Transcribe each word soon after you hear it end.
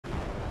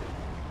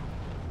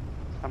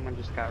Someone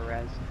just got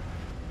res.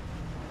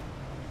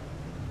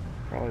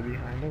 Probably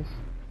behind us.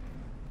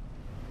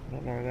 I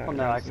don't know where that Oh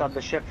no, I res saw is.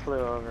 the ship flew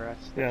over us.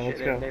 The Yeah, let's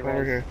go. they Over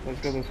res. here.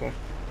 Let's go this way.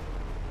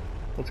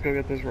 Let's go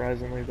get this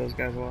res and leave those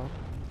guys alone.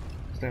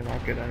 Because they're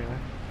not good anyway.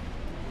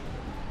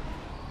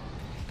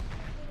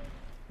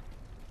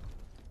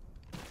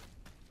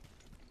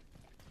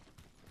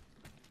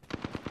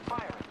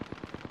 Fire.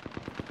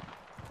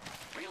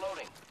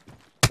 Reloading.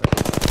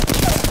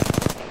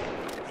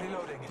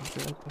 Reloading.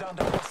 Down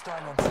the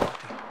hostile on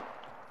 40.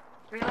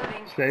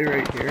 Reloading. Stay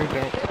right here. Don't.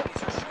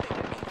 Enemies are shooting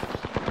at me.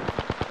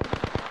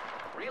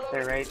 Reloading.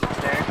 They're right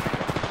there.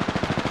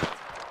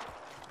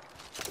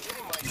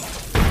 Giving my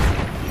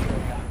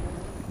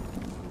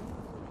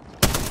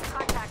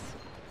Contact.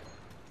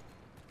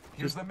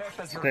 Use the map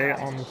as your Stay guide.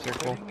 on the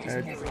circle Ring is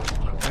edge. moving.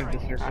 Edge the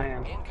circle. I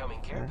am.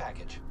 Incoming care Yeah.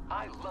 package.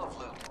 I love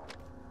loot.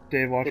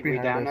 Dave, watch Did we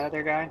behind down us. that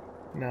other guy?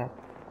 No.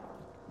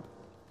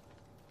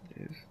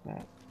 He's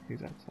not.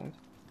 He's outside.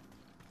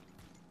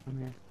 I'm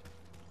here.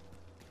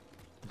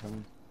 I'm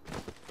coming.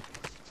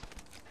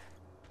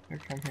 Here,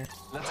 come here.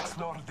 Let's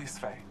explore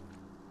this way.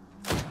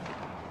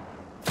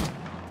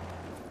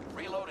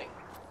 Reloading.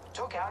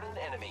 Took out an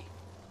enemy.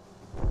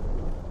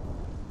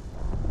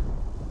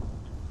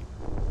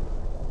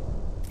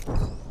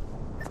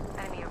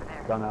 Enemy over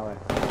there. Gone that way.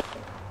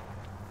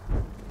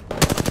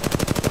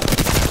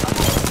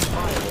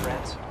 Fire,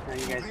 friends. No,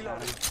 you guys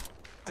got him.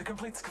 The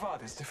complete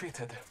squad is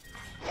defeated.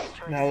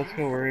 Now let's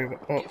go worry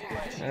about. Oh, Giving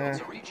my shields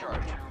a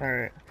recharge.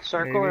 alright.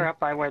 Circle Maybe. her up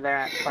by where they're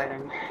at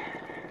fighting.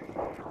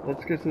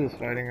 Let's get to this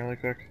fighting really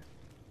quick.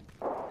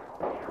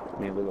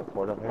 Maybe leave a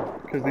port up here.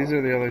 Because these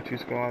are the other two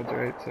squads,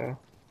 right? So.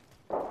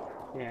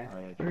 Yeah, Oh,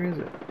 yeah. Where is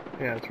it?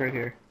 Yeah, it's right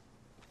here.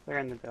 they're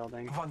in the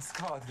building. One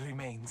squad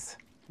remains.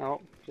 Oh,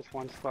 just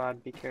one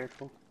squad. Be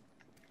careful.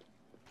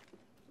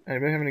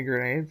 Anybody have any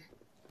grenades?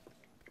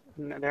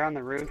 No, they're on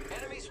the roof.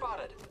 Enemy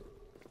spotted.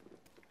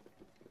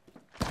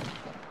 I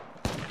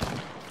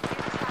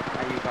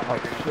use all my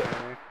grenades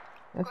earlier.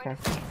 That's fine.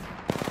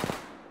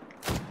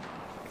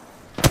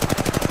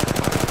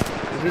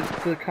 Is it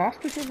the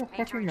caustic in the Need to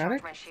fucking recharge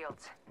medic? my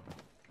shields.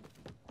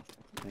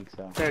 I think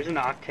so. There's an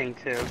octane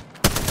too.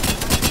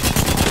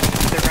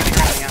 They're running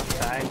around the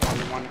outside.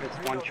 The one that's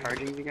one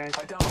charging you guys.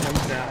 I down.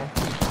 One's down.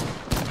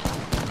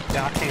 The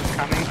octane's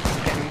coming.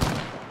 Hit him.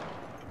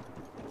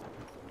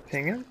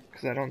 Ping him?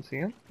 Because I don't see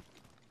him.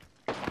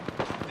 The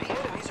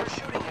enemies are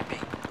shooting at me.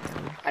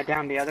 I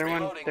downed the other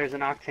one. There's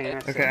an octane.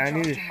 That's Okay, it. I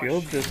need a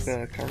shield. Just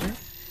cover.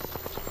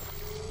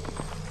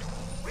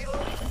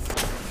 Reloading.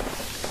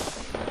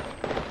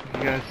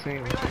 You guys see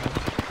him?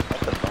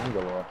 That's a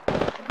bungalow.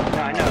 No,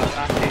 I know.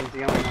 Octane's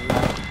the only one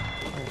left.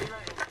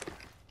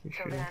 You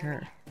shooting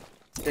her?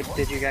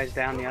 Did you guys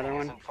down the other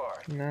one? Isn't far.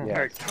 No. Yeah.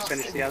 Or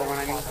finish the other one,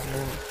 I mean? No. I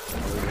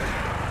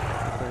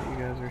thought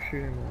you guys were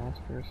shooting the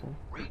last person.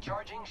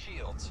 Recharging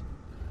shields.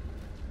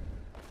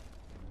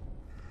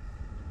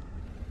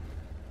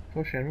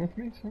 Push in with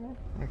me, someone?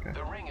 Okay.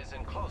 The ring is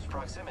in close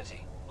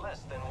proximity.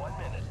 Less than 1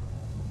 minute.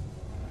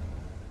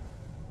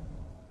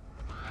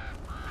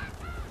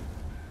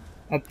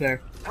 Up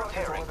there.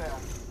 Preparing.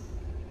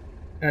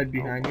 Ed,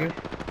 behind you.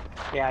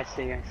 Yeah, I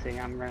see.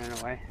 I'm running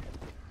away.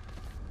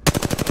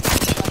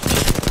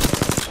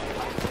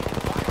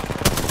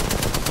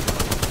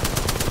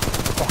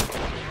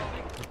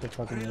 What the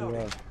fucking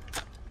hell?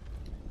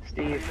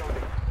 Steve,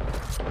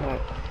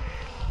 Oh,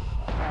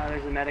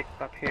 there's a medic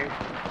up here.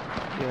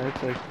 yeah,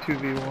 it's like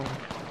 2v1. Reloading.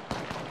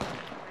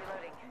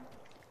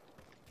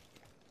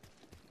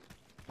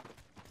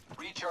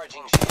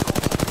 Recharging shields.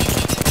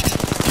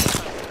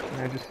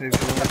 And I just saved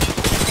your life.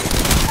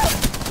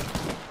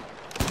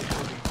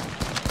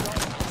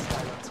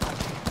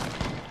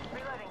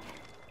 Reloading.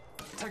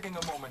 Taking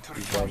a moment to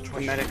recharge The my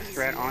medic's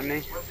threat on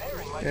me.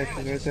 repairing my Yeah,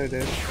 she's right there,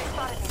 dude.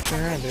 Spotted me. Turn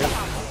around, dude.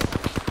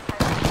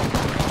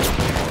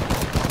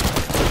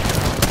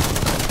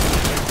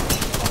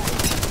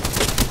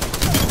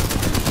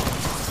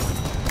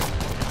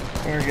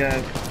 Alright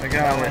guys, I I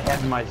got only it.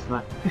 had my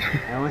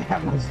I only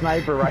have my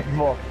sniper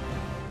rifle.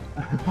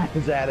 I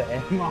was out of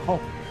ammo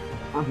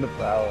on the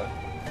power.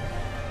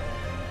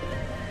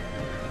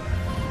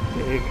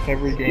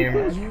 Every game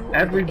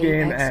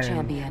Apex ends.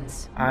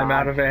 champions. I'm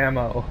out of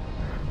ammo.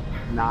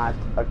 Not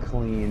a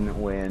clean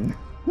win.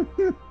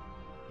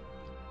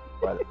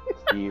 But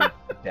Steve,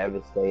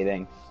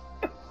 devastating.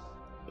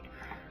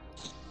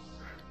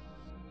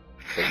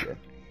 So good.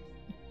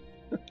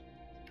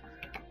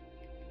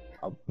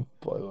 I'll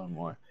play one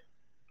more.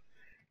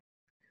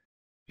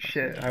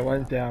 Shit, I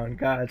went down.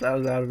 Guys, I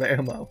was out of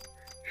ammo.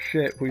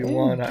 Shit, we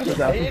won. I was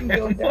out I of didn't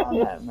go ammo. down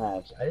that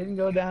match. I didn't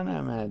go down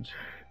that match.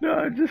 No,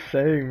 I'm just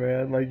saying,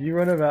 man. Like, you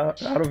run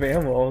out of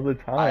ammo all the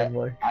time.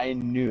 Like, I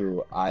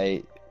knew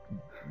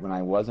when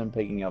I wasn't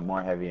picking up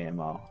more heavy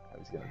ammo, I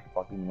was gonna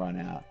fucking run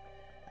out.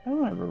 I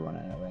don't ever run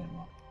out of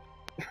ammo.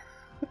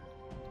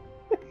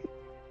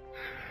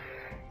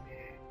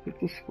 hit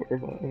the square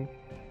button.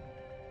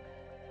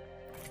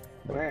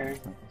 Where?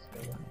 It's not the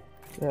square button.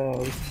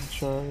 Oh, this is the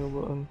triangle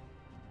button.